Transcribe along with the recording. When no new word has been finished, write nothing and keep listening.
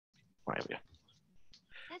Right, we go.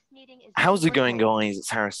 How's it going, guys? It's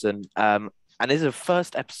Harrison. And this is the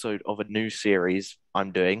first episode of a new series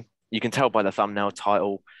I'm doing. You can tell by the thumbnail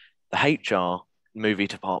title, the HR movie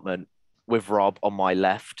department with Rob on my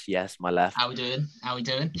left. Yes, my left. How we doing?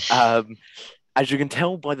 As you can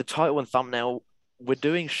tell by the title and thumbnail, we're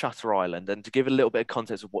doing Shutter Island. And to give a little bit of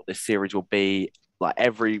context of what this series will be, like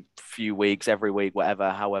every few weeks, every week,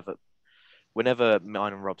 whatever, however, whenever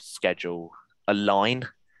mine and Rob's schedule align,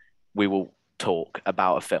 we will talk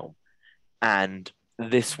about a film. And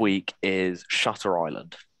this week is Shutter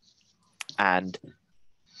Island. And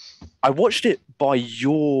I watched it by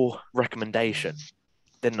your recommendation,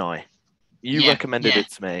 didn't I? You recommended it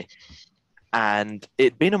to me. And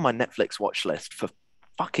it'd been on my Netflix watch list for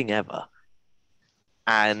fucking ever.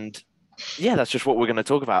 And yeah, that's just what we're going to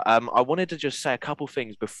talk about. I wanted to just say a couple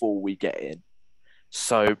things before we get in.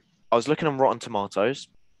 So I was looking on Rotten Tomatoes.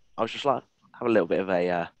 I was just like, have a little bit of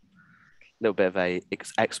a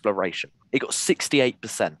exploration. It got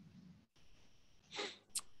 68%.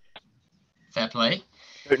 Fair play.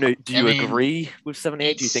 Don't know, do you agree with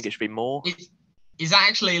 78? Do you think it should be more? Is that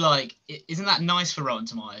actually isn't that nice for Rotten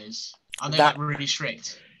Tomatoes? Are they really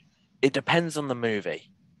strict? It depends on the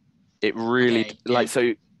movie. It really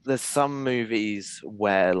so there's some movies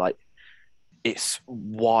where it's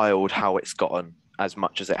wild how it's gotten as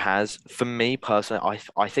much as it has. For me personally,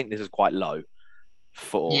 I think this is quite low.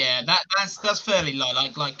 That's fairly low.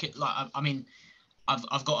 I mean,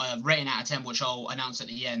 I've got a rating out of 10 which I'll announce at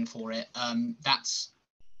the end for it. That's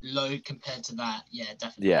low compared to that. Yeah,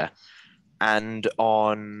 definitely. Yeah, and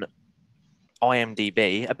on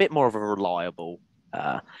IMDb, a bit more of a reliable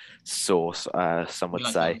source. Some would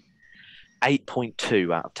say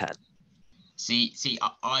 8.2 out of 10. See,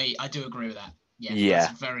 I do agree with that. Yeah,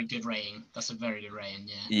 that's a very good rating.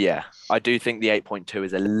 Yeah, I do think the 8.2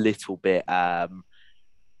 is a little bit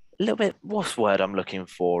what's the word I'm looking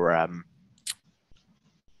for? A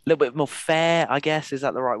little bit more fair, I guess. Is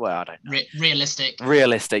that the right word? I don't know.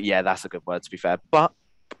 Realistic, yeah, that's a good word, to be fair. But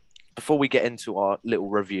before we get into our little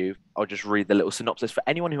review, I'll just read the little synopsis for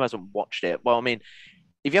anyone who hasn't watched it. Well, I mean,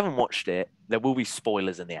 if you haven't watched it, there will be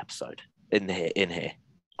spoilers in the episode, in here.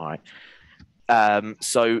 All right.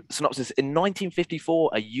 So, synopsis. In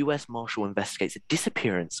 1954, a U.S. Marshal investigates the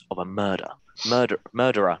disappearance of a murderer,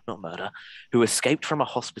 who escaped from a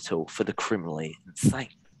hospital for the criminally insane.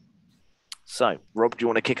 So, Rob, do you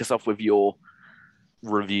want to kick us off with your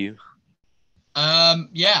review?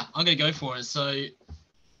 Yeah, I'm going to go for it. So,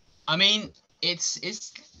 I mean, it's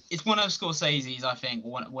one of Scorsese's, I think,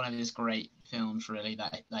 one of his great films, really,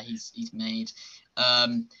 that he's made.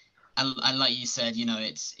 And like you said,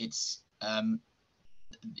 it's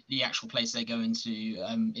the actual place they go into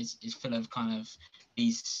is full of kind of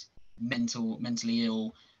these mentally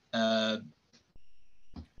ill. I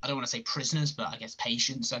don't want to say prisoners, but I guess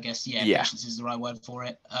patients. Patients is the right word for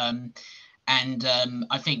it. And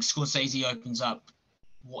I think Scorsese opens up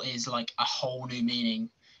what is like a whole new meaning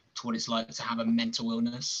to what it's like to have a mental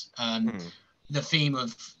illness. The theme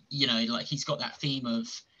of he's got that theme of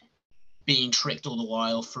being tricked all the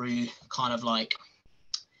while through kind of like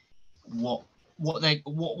what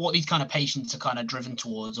these kind of patients are kind of driven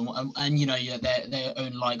towards, and their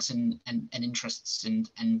own likes and interests,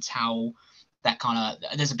 and how that kind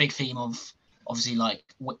of, there's a big theme of obviously I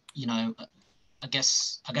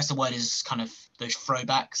guess the word is kind of those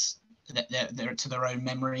throwbacks that they're to their own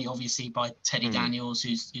memory, obviously, by Teddy Daniels,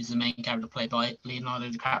 who's the main character played by Leonardo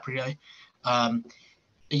DiCaprio.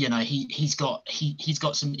 He's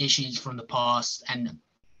got some issues from the past, and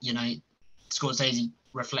Scorsese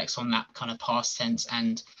reflects on that kind of past tense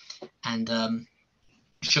and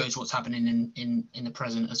shows what's happening in the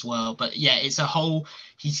present as well. But yeah, it's a whole,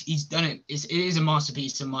 he's done it. It is a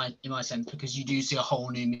masterpiece in my sense, because you do see a whole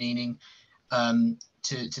new meaning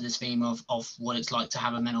to this theme of what it's like to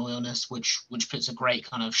have a mental illness, which puts a great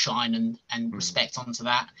kind of shine and respect onto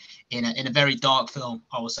that in a very dark film,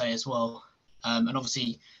 I will say, as well. And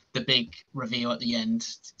obviously the big reveal at the end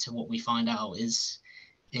to what we find out is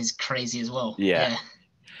crazy as well.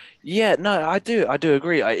 Yeah, no, I do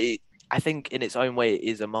agree. I think in its own way it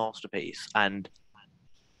is a masterpiece, and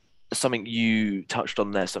something you touched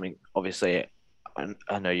on there, something obviously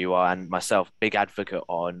I know you are, and myself, big advocate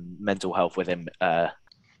on mental health within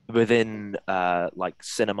like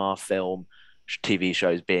cinema, film, TV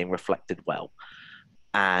shows being reflected well.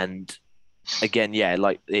 And again, yeah,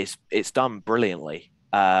 like it's done brilliantly.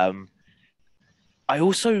 I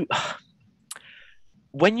also,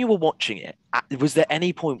 when you were watching it, was there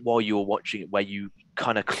any point while you were watching it where you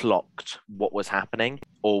kind of clocked what was happening,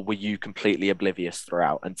 or were you completely oblivious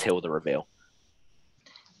throughout until the reveal?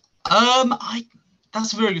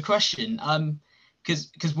 That's a very good question.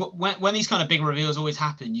 Because when these kind of big reveals always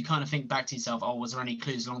happen, you kind of think back to yourself, oh, was there any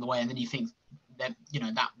clues along the way? And then you think that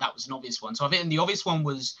that was an obvious one. So I think the obvious one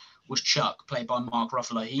was Chuck, played by Mark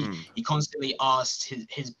Ruffalo. He constantly asked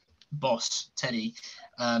his boss Teddy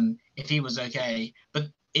if he was okay, but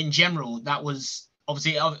in general, that was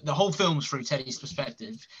obviously the whole film's through Teddy's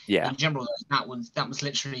perspective. Yeah. In general, that was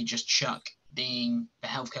literally just Chuck being the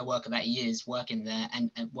healthcare worker that he is, working there,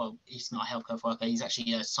 and well, he's not a healthcare worker. He's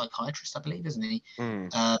actually a psychiatrist, I believe, isn't he?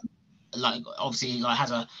 Like obviously, like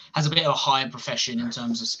has a bit of a higher profession in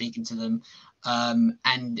terms of speaking to them,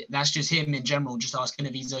 and that's just him in general, just asking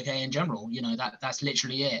if he's okay in general. You know, that's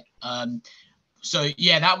literally it. So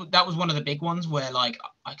yeah, that was one of the big ones where like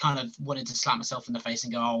I kind of wanted to slap myself in the face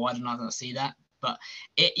and go, oh, why didn't I not see that? But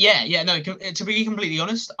to be completely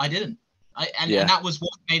honest, I didn't. And that was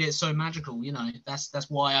what made it so magical. You know, that's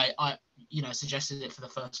why I suggested it for the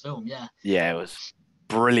first film. Yeah. Yeah, it was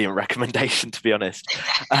brilliant recommendation, to be honest.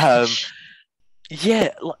 I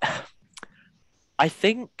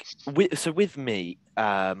think with me,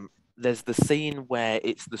 there's the scene where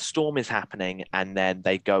it's the storm is happening, and then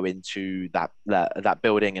they go into that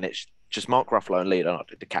building, and it's just Mark Ruffalo and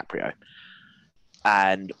Leonardo DiCaprio.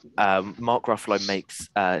 And Mark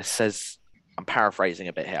Ruffalo says, I'm paraphrasing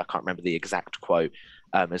a bit here, I can't remember the exact quote.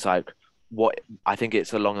 It's like, what I think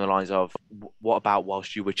it's along the lines of, what about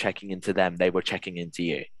whilst you were checking into them, they were checking into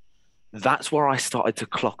you? That's where I started to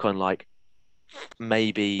clock on, like,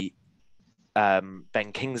 maybe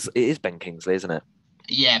Ben Kingsley. It is Ben Kingsley, isn't it?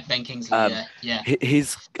 Yeah, Ben Kingsley. Yeah.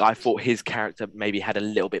 I thought his character maybe had a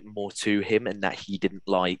little bit more to him, and that he didn't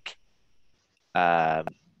like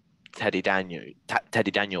Teddy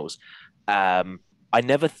Daniels. I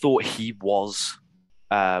never thought he was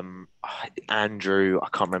Andrew. I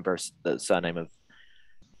can't remember the surname of.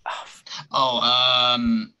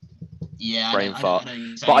 Yeah. Brain fart.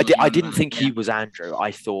 But I didn't think he was Andrew.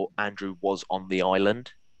 I thought Andrew was on the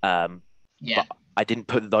island. But I didn't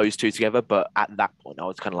put those two together. But at that point, I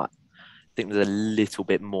was kind of like, I think there's a little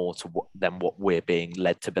bit more than what we're being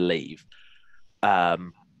led to believe. But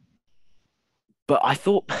I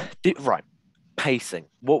thought, pacing.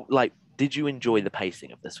 Did you enjoy the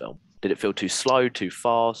pacing of this film? Did it feel too slow, too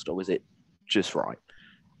fast, or was it just right?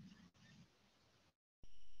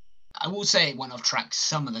 I will say it went off track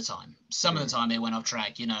some of the time. Some of the time it went off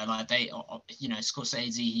track. You know, like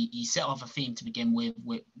Scorsese, he set off a theme to begin with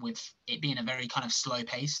it being a very kind of slow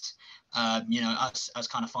paced. Us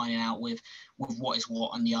kind of finding out with what is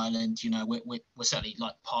what on the island. You know, we're certainly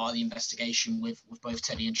like part of the investigation with both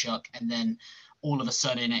Teddy and Chuck, and then all of a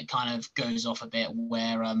sudden it kind of goes off a bit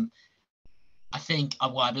where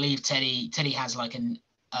I believe Teddy has like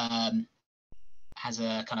has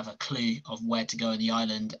a kind of a clue of where to go in the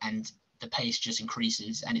island, and the pace just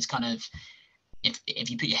increases, and it's kind of if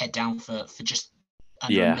you put your head down for just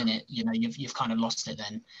under a minute, you know, you've kind of lost it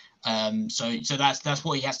then. So that's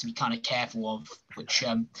what he has to be kind of careful of, which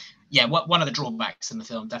one of the drawbacks in the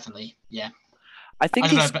film, definitely. Yeah. I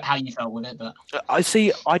don't know how you felt with it, but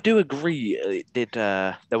I do agree.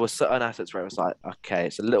 There were certain assets where it was like, okay,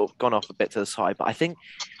 it's a little gone off a bit to the side, but I think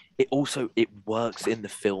it works in the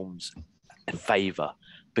film's favor,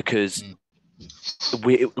 because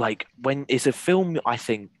when it's a film, I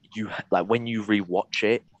think you like when you rewatch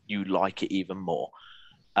it, you like it even more,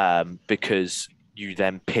 because you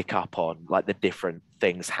then pick up on like the different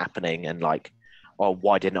things happening, and like, oh,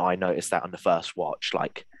 why didn't I notice that on the first watch,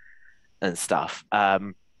 like, and stuff.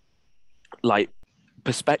 Like,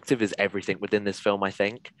 perspective is everything within this film, I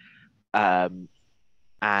think. And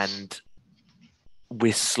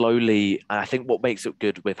we're slowly, and I think what makes it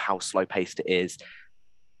good with how slow paced it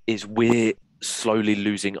is we're slowly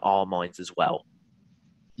losing our minds as well,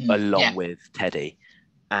 along with Teddy.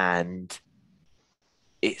 And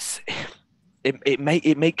it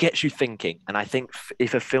may get you thinking. And I think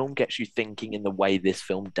if a film gets you thinking in the way this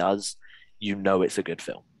film does, you know it's a good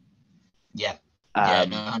film. Yeah. No,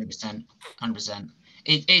 100%.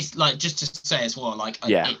 It's like, just to say as well, like,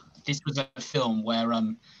 this was a film where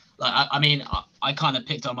I kind of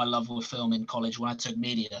picked up my love with film in college when I took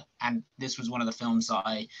media, and this was one of the films that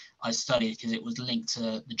I studied because it was linked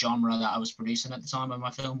to the genre that I was producing at the time of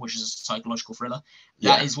my film, which is a psychological thriller.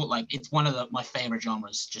 That is what, like, it's one of my favorite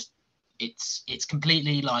genres. Just it's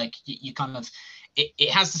completely like you kind of it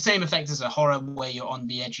has the same effect as a horror where you're on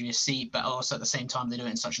the edge of your seat, but also at the same time they do it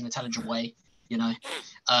in such an intelligent way, you know.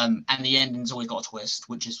 And the ending's always got a twist,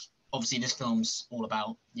 which is obviously this film's all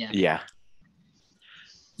about. Yeah,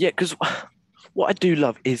 because what I do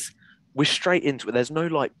love is we're straight into it. There's no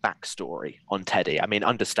like backstory on Teddy. I mean,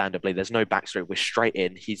 understandably, there's no backstory. We're straight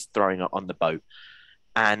in. He's throwing it on the boat,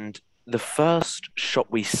 and the first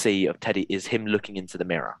shot we see of Teddy is him looking into the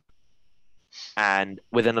mirror. And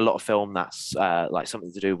within a lot of film, that's like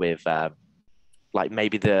something to do with like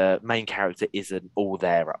maybe the main character isn't all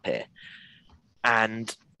there up here.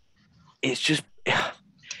 And it's just,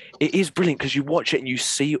 it is brilliant because you watch it and you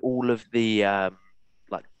see all of the,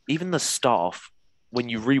 like, even the staff, when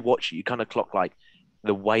you rewatch it, you kind of clock like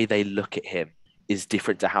the way they look at him is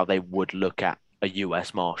different to how they would look at a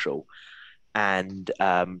US Marshal. And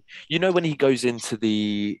you know when he goes into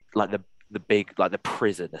the big like the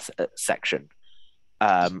prison section,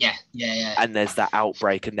 Yeah. and there's that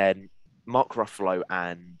outbreak, and then Mark Ruffalo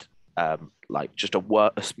and like just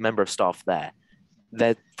a member of staff there,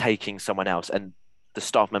 they're taking someone else, and the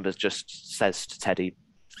staff member just says to Teddy,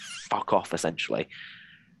 "Fuck off," essentially.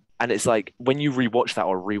 And it's like when you rewatch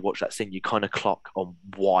that scene, you kind of clock on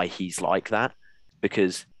why he's like that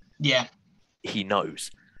because Yeah. he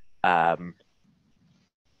knows. Um,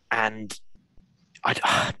 and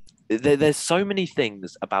there's so many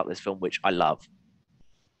things about this film which I love,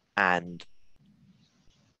 and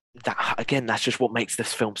that again, that's just what makes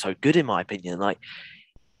this film so good, in my opinion. Like,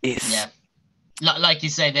 it's like you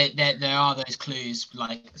say, there are those clues,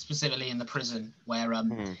 like specifically in the prison, where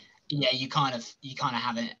yeah, you kind of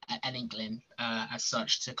have an inkling as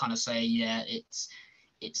such to kind of say, yeah, it's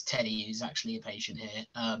Teddy who's actually a patient here.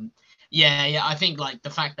 Yeah, I think like the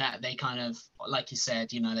fact that they kind of, like you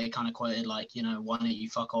said, you know, they kind of quoted like, you know, why don't you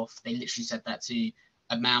fuck off? They literally said that to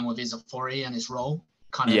a man with his authority and his role.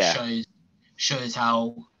 Kind of yeah, shows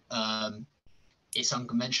how it's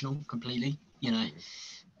unconventional completely, you know.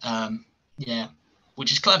 Yeah,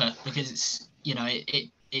 which is clever because it's, you know,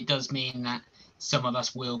 it does mean that some of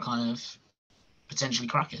us will kind of potentially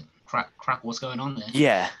crack what's going on there.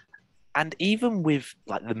 yeah. And even with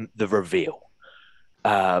like the reveal,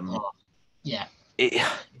 Oh, yeah,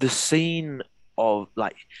 the scene of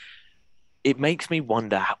like it makes me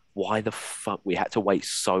wonder why the fuck we had to wait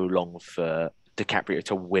so long for DiCaprio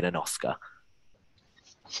to win an Oscar.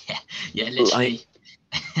 yeah, literally.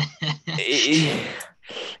 Like,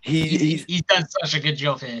 he's done such a good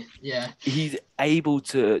job here. Yeah, he's able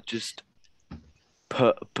to just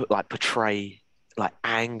put like portray like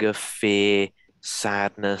anger, fear,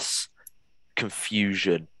 sadness,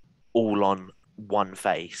 confusion all on one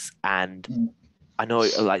face. And I know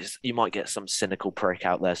like you might get some cynical prick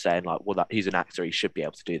out there saying like, well, that he's an actor, he should be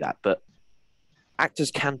able to do that. But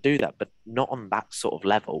actors can do that, but not on that sort of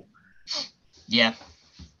level. Yeah.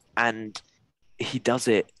 And he does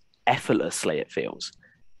it effortlessly, it feels.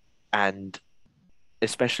 And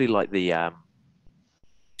especially like the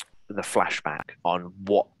flashback on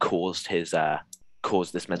what caused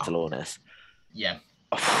this mental illness. Yeah.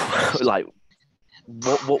 Like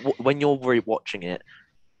what when you're rewatching it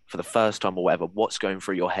for the first time or whatever, what's going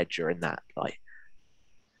through your head during that? Like,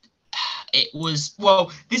 it was,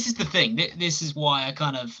 well, this is the thing. This is why I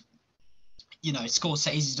kind of, you know,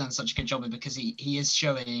 Scorsese's done such a good job of it, because he is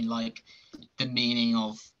showing like the meaning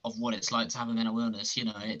of what it's like to have a mental illness. You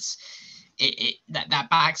know, it's that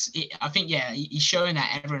backs it, I think, yeah, he's showing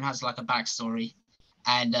that everyone has like a backstory,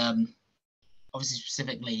 and obviously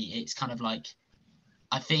specifically it's kind of like,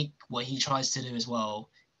 I think what he tries to do as well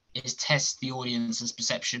is test the audience's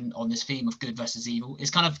perception on this theme of good versus evil.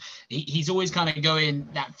 It's kind of, he's always kind of going,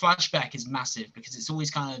 that flashback is massive because it's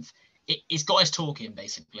always kind of, it's got us talking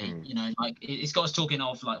basically, you know, like it's got us talking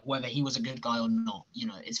of like whether he was a good guy or not. You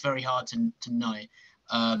know, it's very hard to know.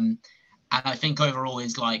 And I think overall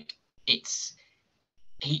is like, it's,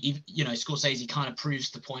 he you know, Scorsese kind of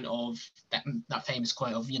proves the point of that famous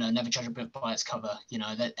quote of, you know, never judge a book by its cover. You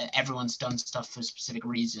know, that everyone's done stuff for a specific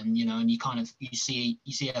reason, you know, and you see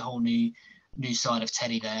a whole new side of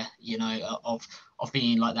Teddy there, you know, of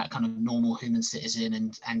being like that kind of normal human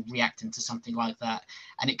citizen and reacting to something like that.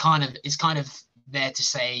 And it kind of is kind of there to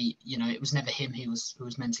say, you know, it was never him who was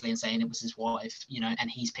mentally insane, it was his wife, you know,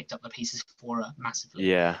 and he's picked up the pieces for her massively.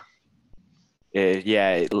 yeah,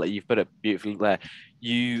 you've put it beautifully there.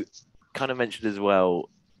 You kind of mentioned as well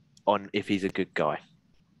on if he's a good guy,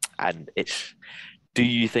 and it's, do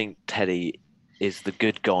you think Teddy is the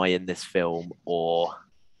good guy in this film, or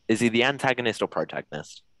is he the antagonist or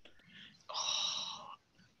protagonist?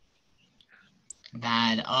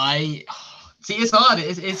 Man, I see, it's hard.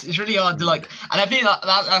 It's really hard to like, and I think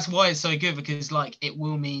that's why it's so good, because like it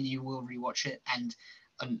will mean you will rewatch it, and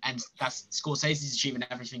that's Scorsese's achieving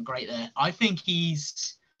everything great there. I think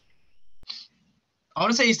I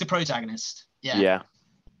want to say he's the protagonist. Yeah.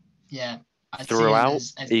 I'd Throughout,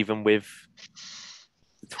 even with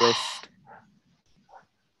the twist.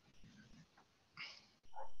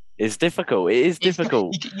 It's difficult. It is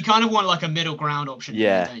difficult. You kind of want like a middle ground option,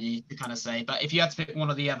 Yeah. don't you? To kind of say, but if you had to pick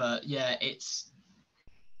one or the other, yeah, it's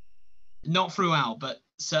not throughout, but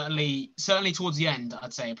certainly towards the end,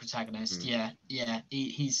 I'd say a protagonist. Yeah.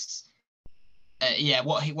 He's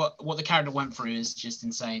what the character went through is just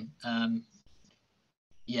insane.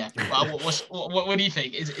 Yeah. Well, what do you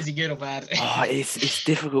think? Is he good or bad? It's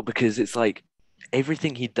difficult because it's like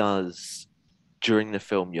everything he does during the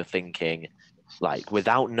film, you're thinking, like,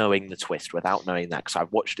 without knowing the twist, without knowing that, because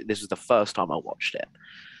I've watched it, this is the first time I watched it.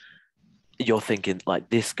 You're thinking, like,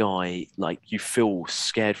 this guy, like, you feel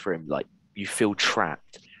scared for him, like, you feel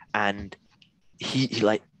trapped, and he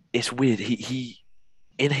like, it's weird. He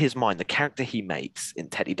in his mind, the character he makes in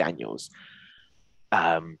Teddy Daniels,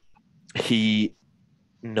 he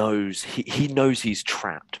he knows he's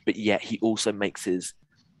trapped, but yet he also makes his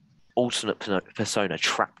alternate persona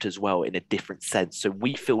trapped as well in a different sense. So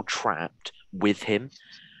we feel trapped with him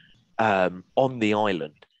on the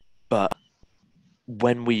island, but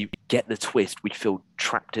when we get the twist, we feel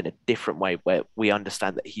trapped in a different way where we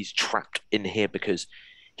understand that he's trapped in here because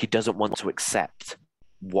he doesn't want to accept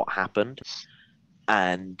what happened.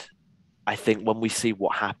 And I think when we see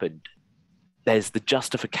what happened, there's the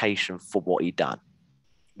justification for what he done.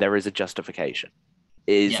 There is a justification.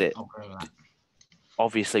 Is it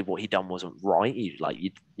obviously what he done wasn't right?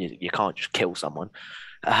 You can't just kill someone,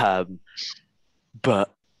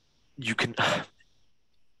 but you can.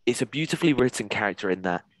 It's a beautifully written character in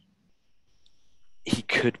that he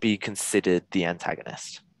could be considered the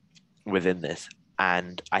antagonist within this,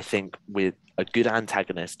 and I think with a good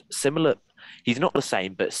antagonist, similar. He's not the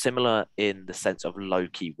same, but similar in the sense of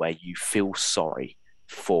Loki, where you feel sorry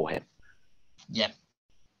for him. Yeah.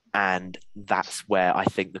 And that's where I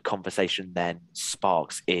think the conversation then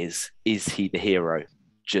sparks is he the hero,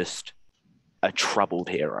 just a troubled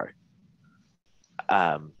hero?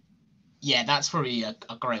 Yeah, that's probably a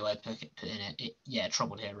great way of putting it. Yeah,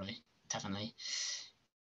 troubled hero, definitely.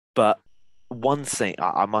 But one scene,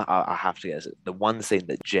 I have to guess, the one scene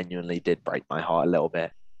that genuinely did break my heart a little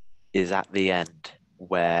bit is at the end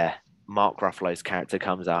where Mark Ruffalo's character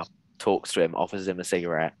comes up, talks to him, offers him a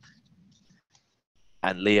cigarette,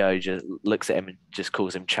 and Leo just looks at him and just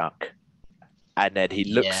calls him Chuck. And then he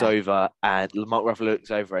looks over, and Mark Ruffalo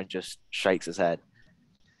looks over and just shakes his head.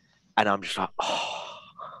 And I'm just like, oh,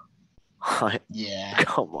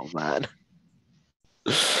 come on, man.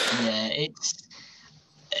 Yeah, it's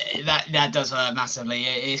that does hurt massively.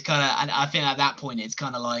 It's kind of, and I think at that point it's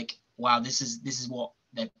kind of like, wow, this is what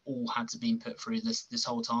they've all had to be put through this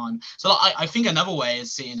whole time. So I think another way of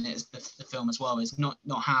seeing it is the film as well is not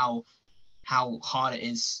how hard it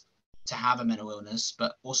is to have a mental illness,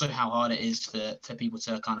 but also how hard it is for people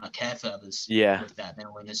to kind of care for others with that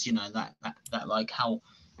mental illness. You know, that like how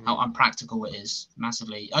unpractical it is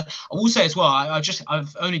massively. I will say as well,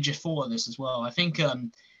 I've only just thought of this as well. I think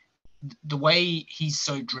the way he's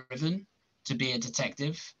so driven to be a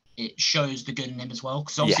detective, it shows the good in him as well.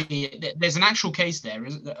 Because obviously there's an actual case there.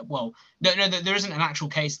 Well, no, there isn't an actual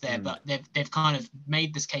case there, but they've kind of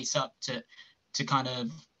made this case up to kind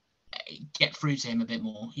of get through to him a bit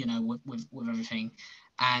more, you know, with everything.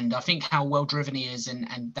 And I think how well driven he is,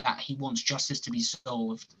 and that he wants justice to be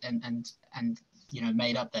solved and you know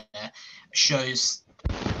made up there, shows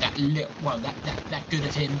that that good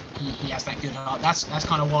of him. He has that good heart. That's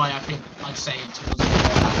kind of why I think I'd say towards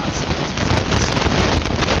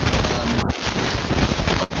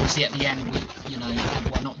obviously at the end,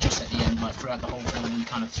 well, not just at the end, but throughout the whole film, we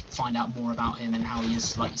kind of find out more about him and how he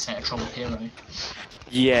is, like you say, a troubled hero.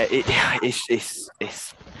 Yeah, it's.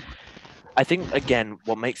 I think again,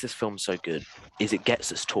 what makes this film so good is it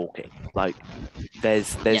gets us talking. Like,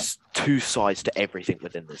 there's two sides to everything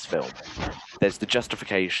within this film. There's the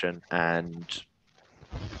justification and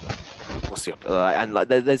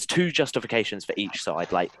there's two justifications for each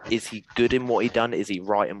side. Like, is he good in what he done? Is he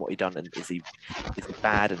right in what he done? And is he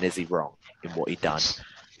bad and is he wrong in what he done?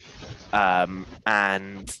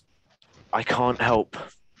 And I can't help,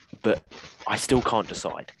 but I still can't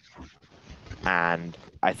decide. And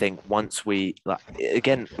I think once we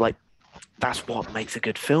that's what makes a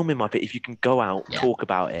good film in my opinion. If you can go out, talk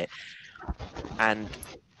about it, and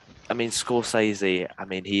I mean Scorsese. I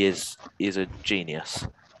mean he is a genius.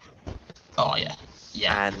 Oh yeah.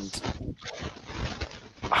 And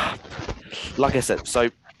like I said, so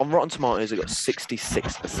on Rotten Tomatoes, it got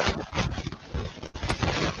 66%.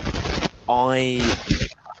 I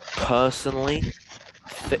personally,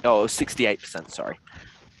 68%. Sorry.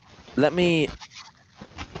 Let me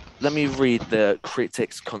read the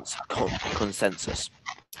critics' consensus.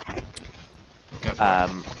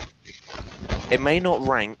 It may not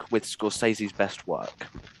rank with Scorsese's best work,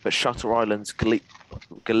 but Shutter Island's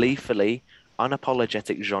gleefully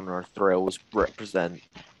unapologetic genre thrills represent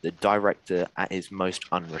the director at his most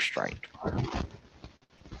unrestrained.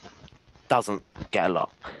 Doesn't get a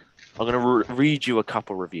lot. I'm going to read you a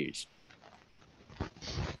couple reviews.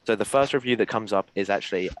 So the first review that comes up is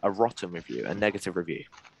actually a rotten review, a negative review.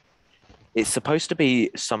 It's supposed to be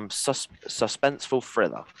some suspenseful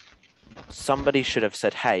thriller. Somebody should have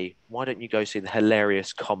said, hey, why don't you go see the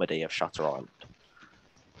hilarious comedy of Shutter Island?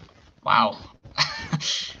 Wow.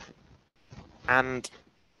 And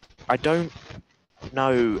I don't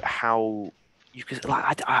know how you could,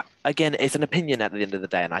 like, again, it's an opinion at the end of the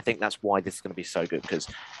day, and I think that's why this is going to be so good, because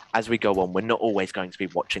as we go on, we're not always going to be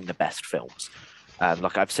watching the best films.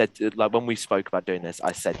 Like I've said, like when we spoke about doing this,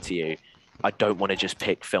 I said to you, I don't want to just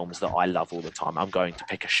pick films that I love all the time. I'm going to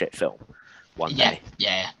pick a shit film one day.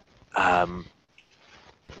 Yeah.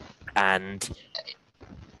 And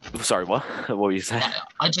sorry, what? What were you saying?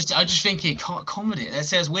 I just think comedy. That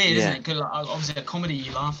sounds weird, isn't it? Because like, obviously a comedy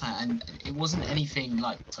you laugh at, and it wasn't anything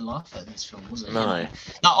like to laugh at in this film, was it? No. You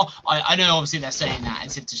know? Like, I know obviously they're saying that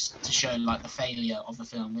as if to show like the failure of the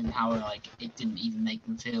film and how like it didn't even make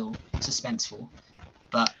them feel suspenseful,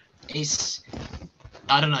 but it's,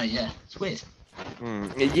 I don't know. Yeah, it's weird.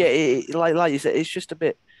 Yeah, like you said, it's just a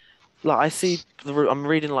bit. Like I see, I'm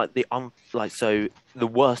reading like the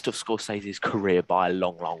worst of Scorsese's career by a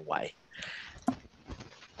long, long way,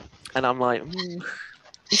 and I'm like,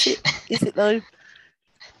 is it though?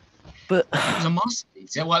 But it's a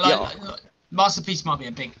masterpiece. Yeah, well, like, masterpiece might be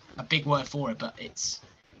a big word for it, but it's,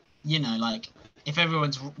 you know, like if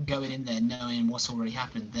everyone's going in there knowing what's already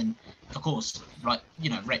happened, then of course, right, you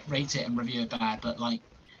know, rate it and review it bad, but like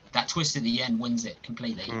that twist at the end wins it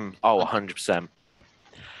completely. 100%.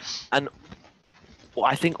 And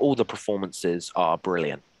I think all the performances are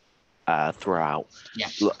brilliant throughout. Yeah.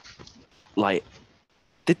 Like,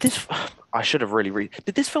 I should have really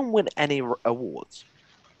did this film win any awards?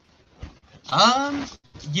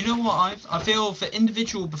 You know what, I feel for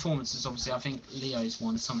individual performances, obviously, I think Leo's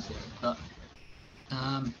won something, but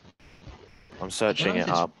I'm searching it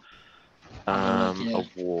up.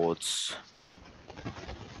 Awards.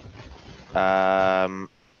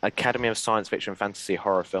 Academy of Science Fiction Fantasy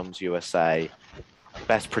Horror Films USA,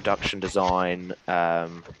 Best Production Design,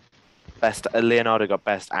 Best Leonardo got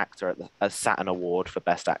Best Actor at a Saturn Award for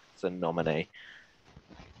Best Actor nominee.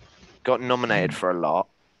 Got nominated for a lot.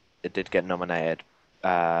 It did get nominated.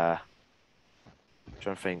 I'm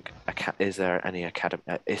trying to think. Is there any Academy?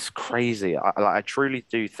 It's crazy. I truly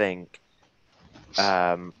do think,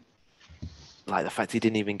 like the fact he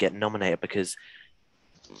didn't even get nominated because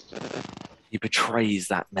he portrays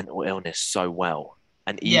that mental illness so well,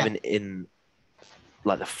 and even in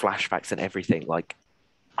like the flashbacks and everything, like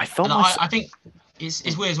I felt. I think it's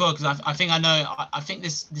weird as well because I think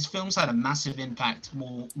this film's had a massive impact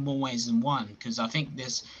more ways than one, because I think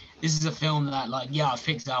this is a film that I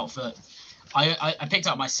picked out for I picked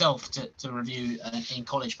out myself to review in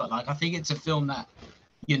college, but like I think it's a film that,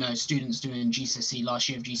 you know, students doing GCSE last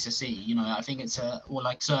year of GCSE, you know, I think it's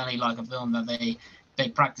certainly like a film that they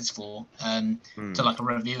practice for to like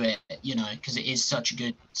review it, you know, because it is such a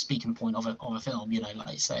good speaking point of a film, you know,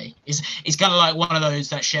 like you say, it's kind of like one of those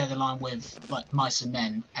that share the line with like Mice and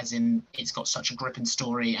Men, as in it's got such a gripping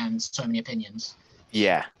story and so many opinions.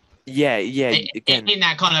 Yeah. Again, in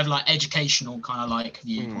that kind of like educational kind of like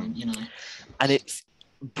viewpoint, you know, and it's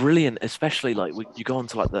brilliant, especially like you go on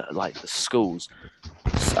to like the schools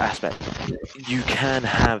aspect. You can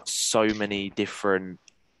have so many different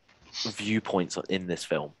viewpoints in this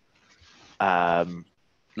film.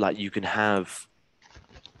 Like you can have,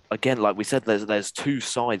 again, like we said, there's two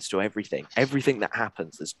sides to everything that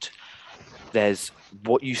happens. There's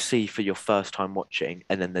what you see for your first time watching,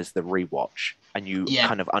 and then there's the rewatch, and you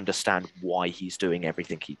kind of understand why he's doing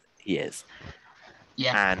everything he is.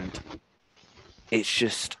 And it's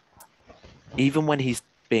just, even when he's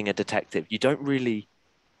being a detective, you don't really,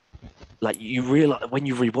 like, you realize when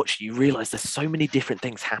you rewatch it, you realize there's so many different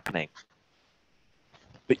things happening,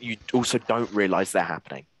 but you also don't realize they're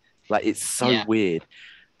happening. Like, it's so weird.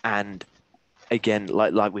 And again,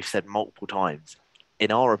 like we've said multiple times,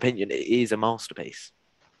 in our opinion, it is a masterpiece.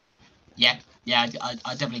 Yeah, I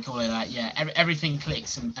definitely call it that. Yeah, everything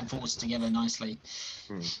clicks and falls together nicely.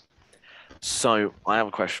 So I have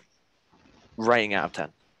a question. Rating out of 10.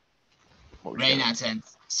 Rating out of 10.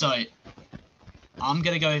 So I'm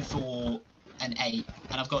gonna go for an 8,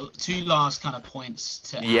 and I've got two last kind of points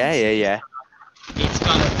to add. Yeah. It's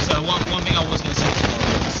kind of, so one thing I was gonna say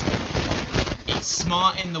is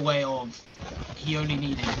smart in the way of he only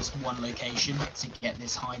needed this one location to get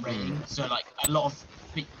this high rating. So like a lot of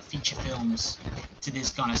feature films to this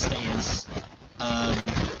kind of status,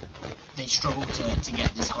 they struggle to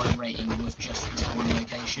get this high rating with just this one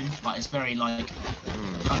location. Like it's very like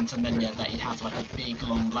unfamiliar that you'd have like a big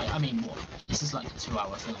long this is like a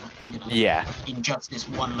 2-hour film, you know? Yeah. In just this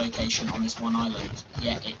one location on this one island.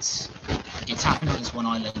 Yeah, it's happened on this one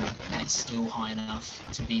island and it's still high enough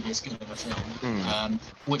to be this good of a film.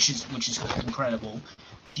 Which is incredible.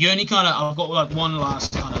 The only I've got like one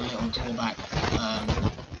last kind of little drawback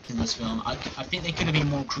to this film. I think they could have been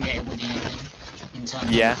more creative with the ending in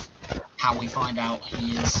terms of how we find out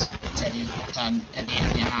he is Teddy at the end,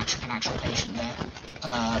 an actual patient there.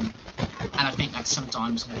 And I think that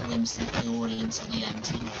sometimes what wins the audience at the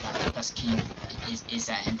end, you know, that's key, is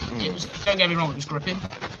that ending. It was, don't get me wrong, it was gripping,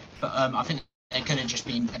 but I think they could have just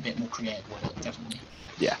been a bit more creative with it, definitely.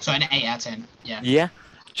 Yeah. So an 8 out of 10. Yeah. Yeah.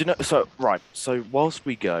 Do you know? So whilst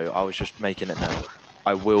we go, I was just making it now.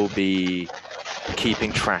 I will be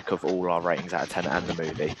keeping track of all our ratings out of 10 and the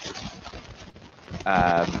movie.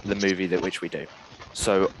 The movie which we do.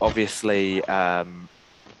 So obviously, 8 out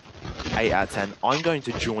of 10. I'm going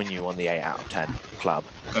to join you on the 8 out of 10 club.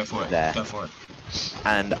 Go for it. There. Go for it.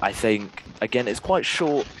 And I think, again, it's quite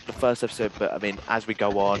short, the first episode, but I mean, as we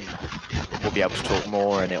go on, we'll be able to talk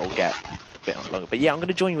more and it'll get a bit longer. But yeah, I'm going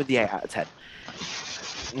to join you with the 8 out of 10.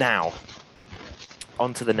 Now,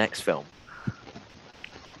 on to the next film.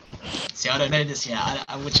 See, I don't know this yet,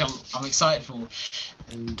 which I'm excited for.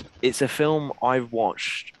 And it's a film I've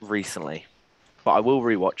watched recently, but I will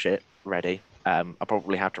rewatch it. Ready? I'll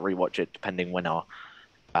probably have to rewatch it depending when our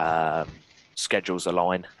schedules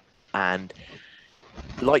align. And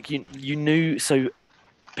like you knew, so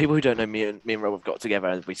people who don't know, me and Rob have got together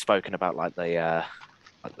and we've spoken about like the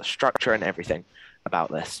structure and everything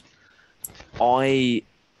about this. I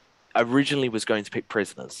originally was going to pick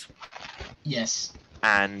Prisoners. Yes.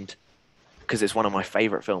 And because it's one of my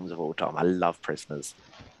favorite films of all time. I love Prisoners.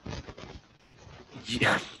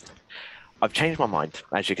 Yeah. I've changed my mind,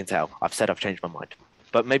 as you can tell. I've changed my mind.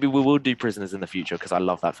 But maybe we will do Prisoners in the future because I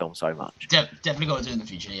love that film so much. Definitely got to do it in the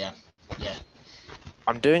future, yeah. Yeah.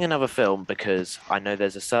 I'm doing another film because I know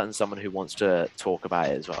there's a certain someone who wants to talk about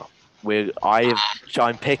it as well.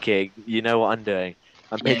 I'm picking, you know what I'm doing.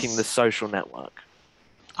 I'm picking The Social Network.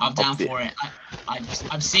 I'm down for it.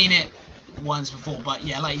 I've seen it once before, but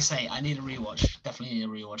yeah, like you say, I need a rewatch. Definitely need a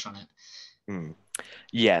rewatch on it.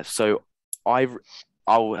 Yeah, so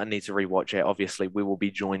I'll need to rewatch it. Obviously, we will be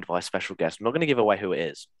joined by a special guest. I'm not going to give away who it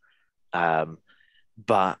is,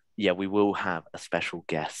 but yeah, we will have a special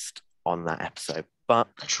guest on that episode. But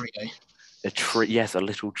a trio. Yes, a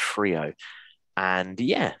little trio. And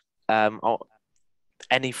yeah,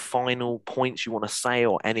 any final points you want to say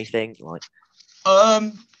or anything like?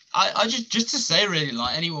 I just to say really,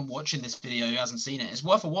 like anyone watching this video who hasn't seen it, it's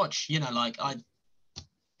worth a watch. You know, like I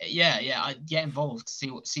get involved, see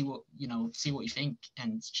what you think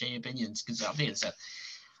and share your opinions, because I think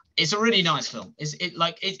it's a really nice film. It's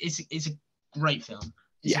a great film.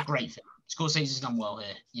 It's a great film. Scorsese's done well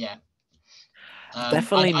here. Yeah.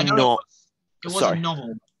 Definitely I not. It was a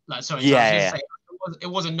novel. Like sorry. Yeah. It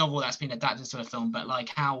was a novel that's been adapted to a film, but like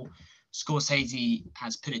how Scorsese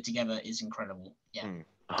has put it together is incredible. Yeah.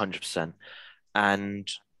 100%. And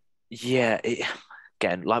yeah,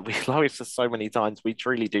 again, like we've said so many times, we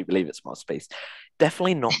truly do believe it's a masterpiece.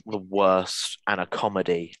 Definitely not the worst and a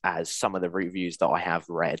comedy as some of the reviews that I have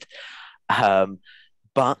read.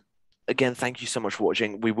 But again, thank you so much for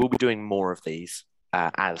watching. We will be doing more of these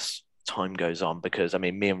as time goes on, because I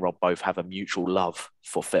mean, me and Rob both have a mutual love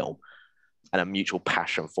for film and a mutual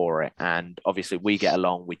passion for it. And obviously we get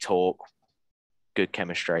along, we talk, good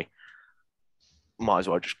chemistry. Might as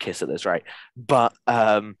well just kiss at this rate. But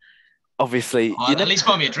obviously, at least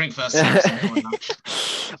buy me a drink first.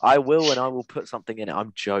 I will, and I will put something in it.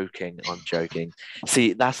 I'm joking.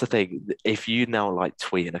 See, that's the thing. If you now like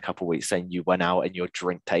tweet in a couple of weeks saying you went out and your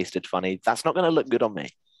drink tasted funny, that's not going to look good on me.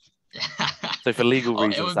 So for legal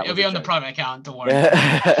reasons, it'll be on the private account. Don't worry.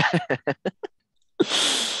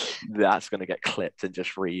 That's going to get clipped and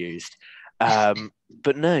just reused.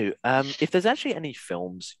 But no, if there's actually any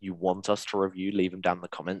films you want us to review, leave them down in the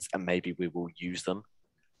comments and maybe we will use them.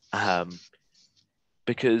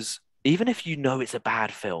 Because even if you know it's a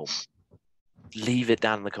bad film, leave it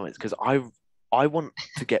down in the comments, because I want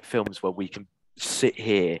to get films where we can sit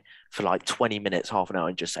here for like 20 minutes, half an hour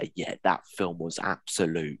and just say, yeah, that film was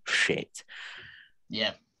absolute shit.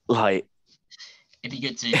 Yeah. Like, it'd be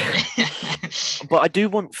good to. But I do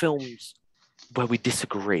want films where we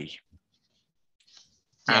disagree.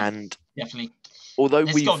 Yeah, and definitely. Although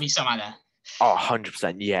there's got to be some out there. Oh,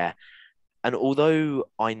 100%, yeah. And although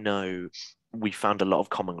I know we found a lot of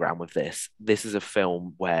common ground with this, this is a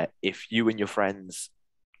film where if you and your friends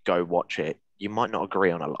go watch it, you might not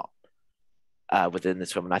agree on a lot within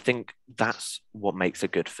this film. And I think that's what makes a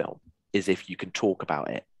good film is if you can talk about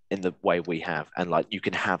it in the way we have, and like you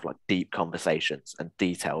can have like deep conversations and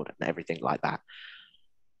detailed and everything like that.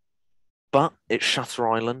 But it's Shutter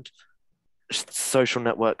Island, Social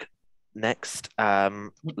Network next. Let I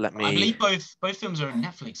me. believe both films are on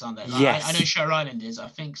Netflix, aren't they? Like, I know Yes. Shutter Island is. I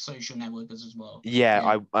think Social Network is as well.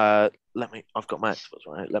 Yeah, Yeah. let me. I've got my Xbox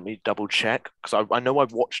right. Let me double check because I know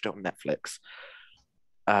I've watched it on Netflix.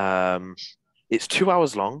 Um, it's 2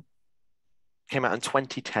 hours long. Came out in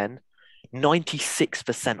 2010.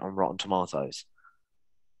 96% on Rotten Tomatoes.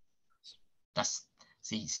 That's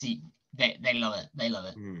see they love it. They love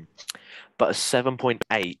it. But a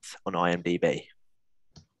 7.8 on IMDb.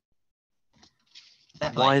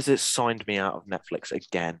 Why has it signed me out of Netflix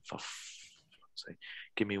again?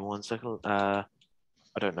 Give me 1 second. I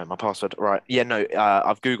don't know my password. Right. Yeah, no,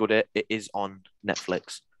 I've Googled it. It is on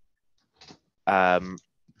Netflix.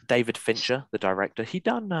 David Fincher, the director, he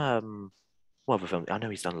done what other film? I know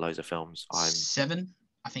he's done loads of films. Seven,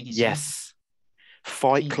 I think he's Yes.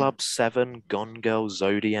 Fight Club, Seven, Gone Girl,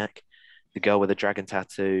 Zodiac, The Girl with the Dragon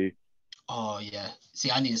Tattoo. Oh yeah.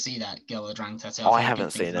 See, I need to see that Girl with the Dragon Tattoo. I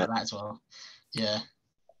haven't seen it. That as well. Yeah.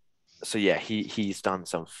 So yeah, he's done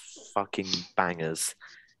some fucking bangers.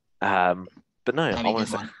 But no, I want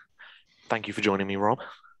to say thank you for joining me, Rob.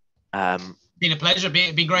 Been a pleasure.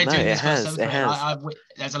 Been great doing this first episode. It has.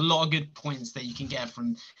 There's a lot of good points that you can get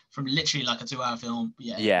from literally like a 2 hour film.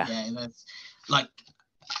 Yeah. Like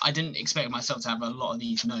I didn't expect myself to have a lot of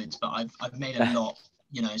these notes, but I've made a lot.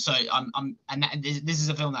 So this is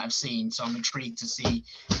a film that I've seen, so I'm intrigued to see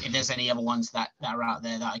if there's any other ones that are out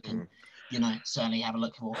there that I can, certainly have a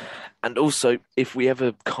look for. And also, if we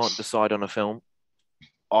ever can't decide on a film,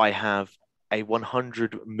 I have a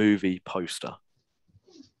 100 movie poster.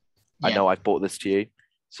 Yeah. I know I've brought this to you,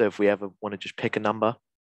 so if we ever want to just pick a number,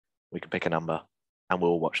 we can pick a number, and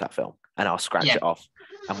we'll watch that film, and I'll scratch it off,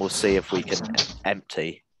 and we'll see if we can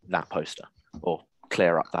empty that poster or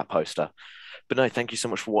clear up that poster. But no, thank you so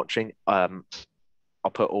much for watching. I'll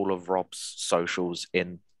put all of Rob's socials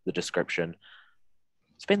in the description.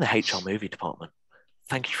 It's been the HR movie department.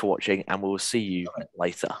 Thank you for watching, and we'll see you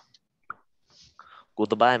later.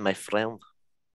 Goodbye, my friend.